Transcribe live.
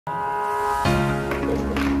Colour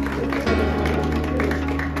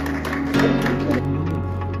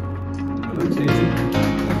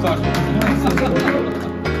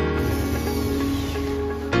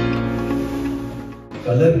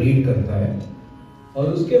read करता है और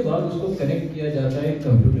उसके बाद उसको कनेक्ट किया जाता है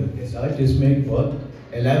कंप्यूटर के साथ, जिसमें एक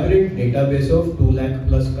बहुत elaborate database of 2 lakh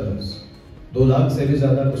plus colours, 2 lakh से भी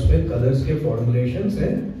ज़्यादा उसमें कलर्स के फॉर्मुलेशंस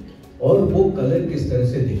हैं और वो कलर किस तरह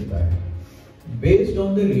से दिखता है। Based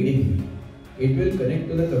on the reading it will connect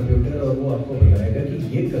to the computer और वो आपको बताएगा कि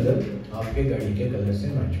ये कलर आपके गाड़ी के कलर से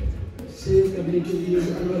मैच होगा। सेव करने के लिए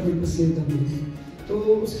एनवायरनमेंट में सेव करने के लिए, तो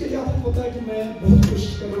उसके लिए आपको पता है कि मैं बहुत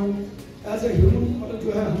कोशिश कर रहा हूँ एज ए ह्यूमन, मतलब जो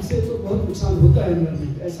है हमसे तो बहुत नुकसान होता है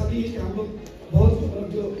एनवायरनमेंट, ऐसा नहीं है कि हम लोग बहुत मतलब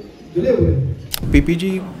जो जुड़े हुए हैं। PPG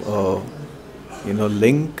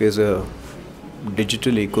Link is a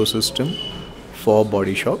digital ecosystem for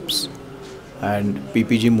body shops, and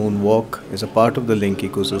PPG Moonwalk is a part of the Link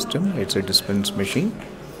ecosystem. It's a dispense machine.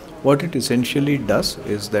 What it essentially does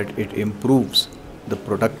is that it improves the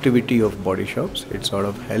productivity of body shops. It sort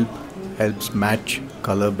of helps match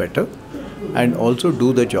color better and also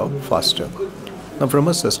do the job faster. Now, from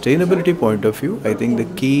a sustainability point of view, I think the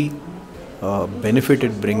key benefit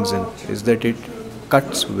it brings in is that it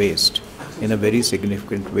cuts waste in a very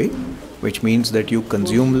significant way, which means that you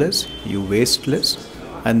consume less, you waste less,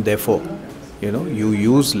 and therefore you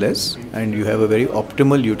use less and you have a very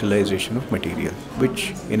optimal utilization of material,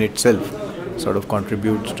 which in itself sort of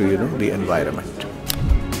contributes to the environment.